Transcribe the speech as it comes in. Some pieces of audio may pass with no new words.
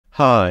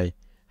Hi,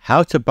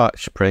 how to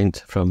batch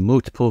print from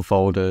multiple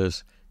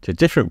folders to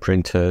different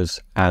printers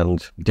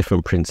and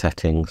different print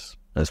settings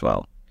as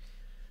well.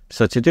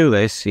 So to do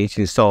this, you need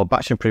to install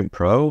Batch and Print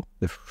Pro.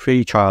 The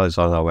free trial is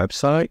on our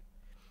website.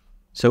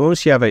 So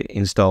once you have it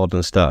installed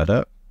and started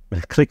up,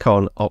 click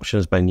on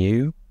Options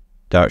menu,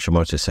 Directory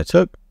Monitor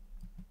Setup.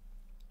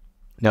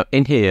 Now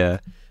in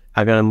here,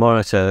 I'm going to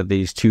monitor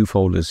these two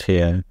folders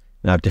here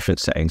and have different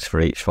settings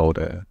for each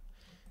folder.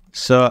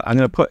 So I'm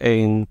going to put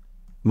in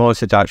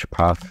Monitor Directory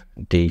Path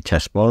D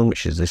Test1,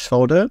 which is this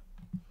folder.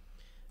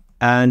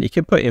 And you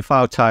can put in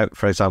file type,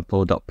 for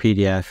example,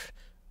 .pdf,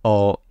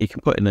 or you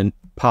can put in a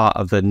part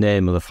of the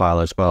name of the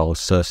file as well.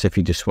 So if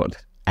you just want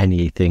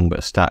anything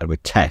but started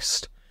with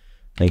test,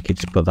 then you can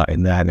just put that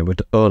in there and it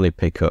would only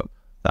pick up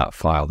that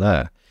file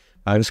there.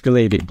 I'm just going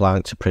to leave it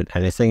blank to print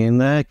anything in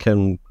there. It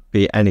can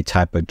be any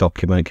type of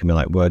document, it can be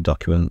like Word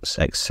documents,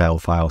 Excel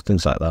files,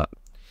 things like that,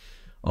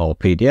 or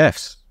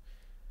PDFs.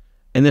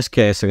 In this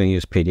case, I'm going to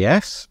use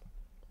PDFs.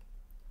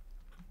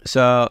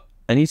 So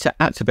I need to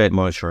activate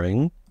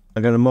monitoring.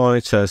 I'm going to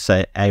monitor,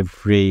 say,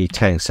 every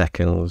 10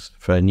 seconds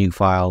for a new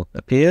file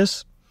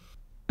appears.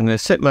 I'm going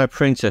to set my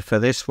printer for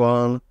this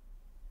one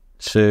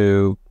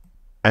to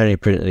any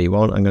printer you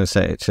want. I'm going to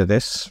set it to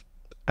this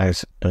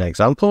as an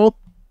example.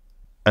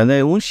 And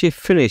then once you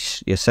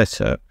finish your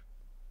setup,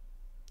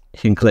 you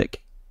can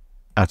click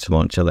Add to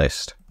Monitor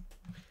List.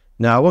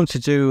 Now I want to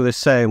do the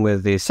same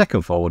with the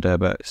second folder,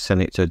 but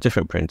send it to a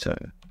different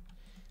printer.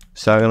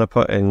 So I'm going to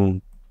put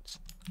in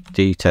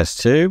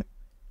DTest2, and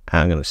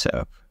I'm going to set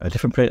up a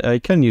different printer.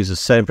 You can use the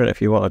same printer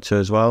if you wanted to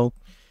as well.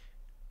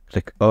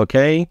 Click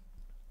OK,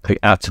 click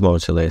Add to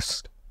Monitor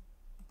List.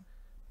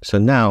 So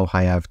now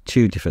I have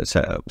two different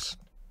setups.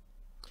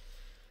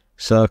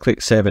 So I'll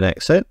click Save and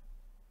Exit.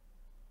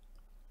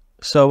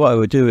 So what I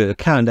would do is it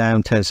count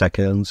down 10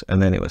 seconds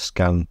and then it will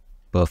scan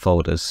both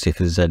folders, see if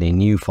there's any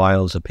new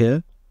files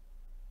appear.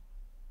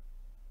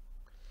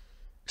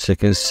 So you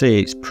can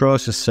see it's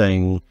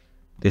processing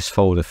this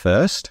folder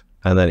first,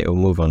 and then it will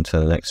move on to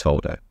the next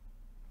folder.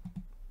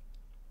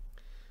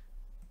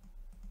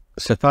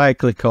 So if I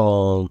click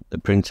on the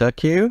printer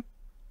queue,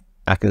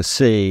 I can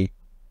see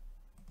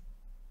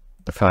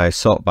if I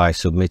sort by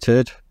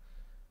submitted,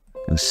 I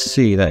can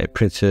see that it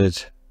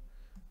printed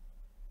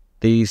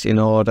these in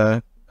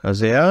order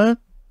as they are,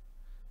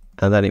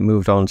 and then it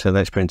moved on to the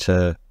next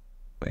printer,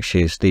 which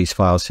is these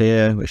files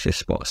here, which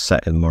is what's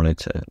set in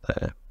monitor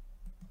there.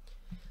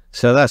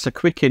 So that's a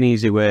quick and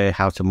easy way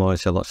how to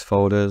monitor lots of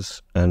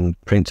folders and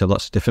print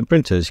lots of different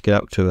printers. You get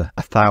up to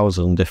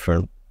 1,000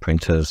 different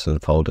printers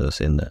and folders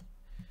in there.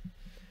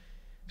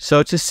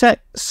 So to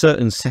set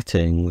certain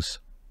settings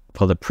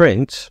for the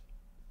print,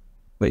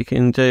 what you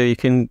can do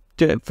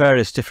it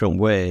various different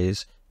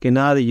ways. You can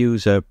either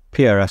use a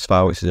PRS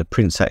file, which is a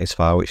print settings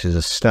file, which is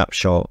a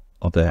snapshot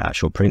of the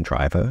actual print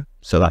driver.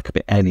 So that could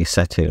be any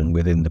setting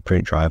within the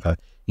print driver,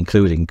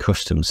 including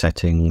custom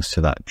settings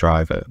to that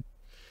driver.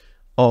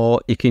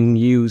 Or you can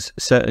use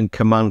certain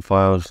command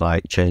files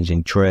like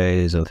changing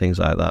trays and things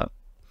like that.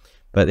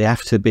 But they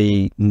have to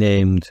be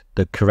named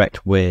the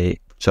correct way.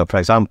 So for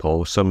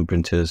example, some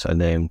printers are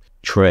named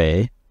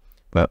tray,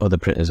 but other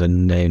printers are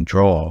named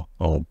drawer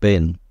or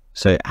bin.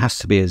 So it has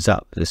to be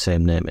exactly the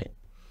same naming.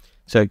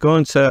 So go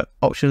into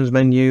Options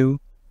menu,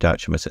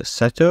 Directory Monitor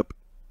Setup.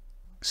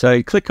 So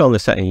you click on the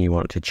setting you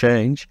want to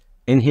change.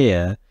 In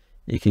here,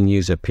 you can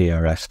use a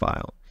PRS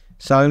file.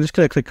 So I'm just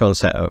going to click on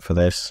Setup for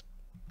this.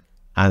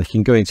 And you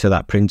can go into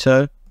that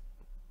printer,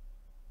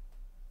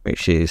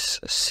 which is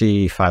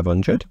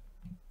C500.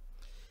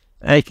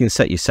 And you can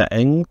set your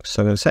setting.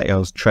 So I'm going to set it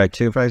on tray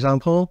 2, for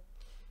example.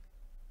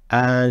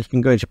 And you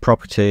can go into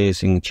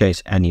Properties and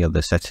change any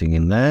other setting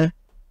in there.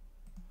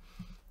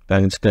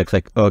 Then I'm just going to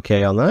click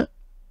OK on that.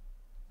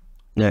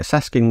 Now it's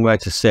asking where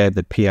to save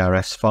the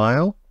PRS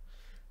file.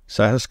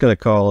 So I'm just going to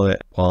call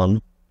it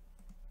one.prs.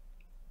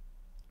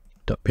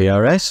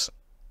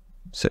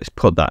 So it's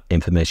put that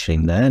information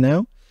in there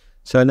now.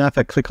 So now if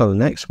I click on the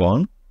next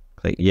one,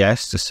 click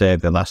yes to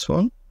save the last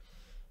one.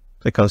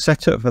 Click on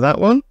setup for that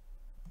one.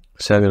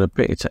 So I'm going to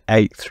put it to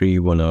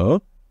 8310.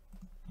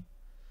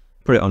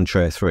 Put it on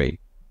tray 3,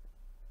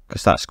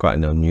 because that's quite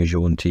an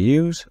unusual one to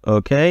use.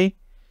 OK.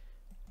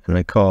 And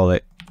I call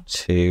it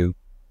 2.prs.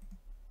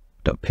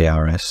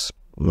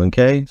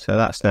 OK, so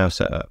that's now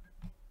set up.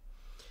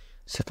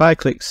 So if I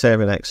click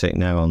save and exit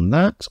now on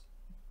that,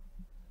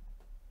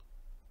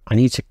 I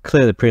need to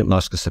clear the print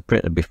loss because I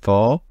printed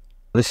before.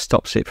 This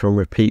stops it from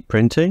repeat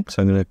printing.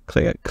 So I'm going to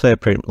click clear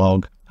print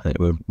log and it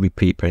will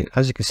repeat print.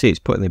 As you can see, it's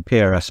putting the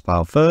PRS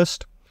file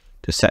first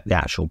to set the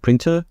actual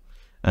printer,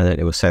 and then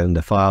it will send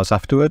the files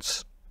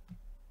afterwards.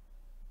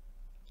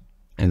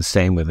 And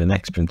same with the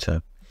next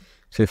printer.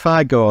 So if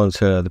I go on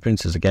to the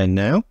printers again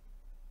now,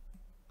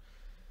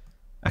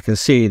 I can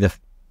see the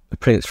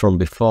prints from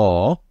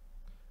before,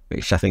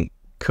 which I think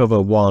cover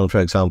 1,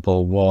 for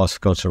example, was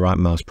go to right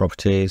mouse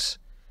properties.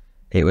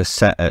 It was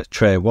set at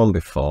tray 1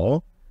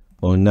 before.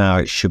 Well, now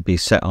it should be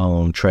set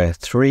on tray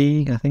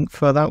 3, I think,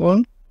 for that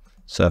one.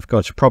 So I've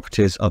got to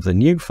properties of the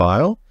new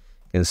file.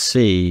 You can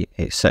see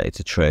it's set it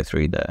to tray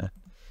 3 there.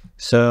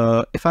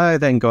 So if I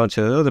then go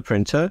onto the other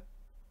printer,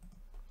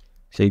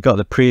 so you've got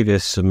the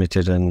previous,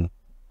 submitted and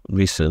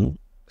recent.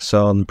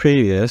 So on the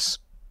previous,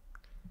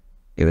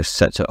 it was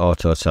set to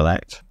auto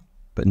select,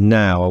 but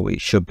now it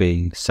should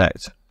be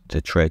set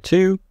to tray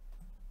 2,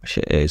 which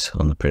it is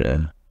on the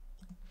printer.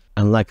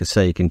 And like I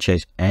say, you can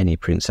change any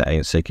print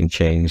settings, so you can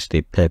change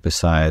the paper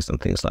size and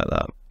things like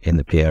that in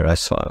the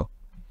PRS file.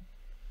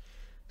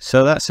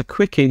 So that's a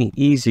quick and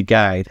easy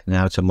guide on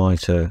how to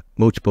monitor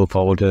multiple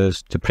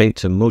folders to print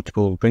to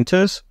multiple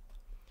printers.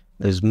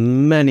 There's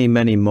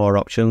many more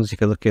options. You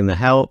can look in the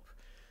help.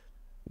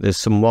 There's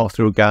some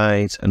walkthrough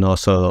guides and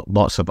also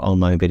lots of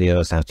online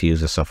videos on how to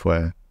use the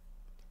software.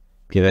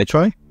 Give it a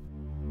try.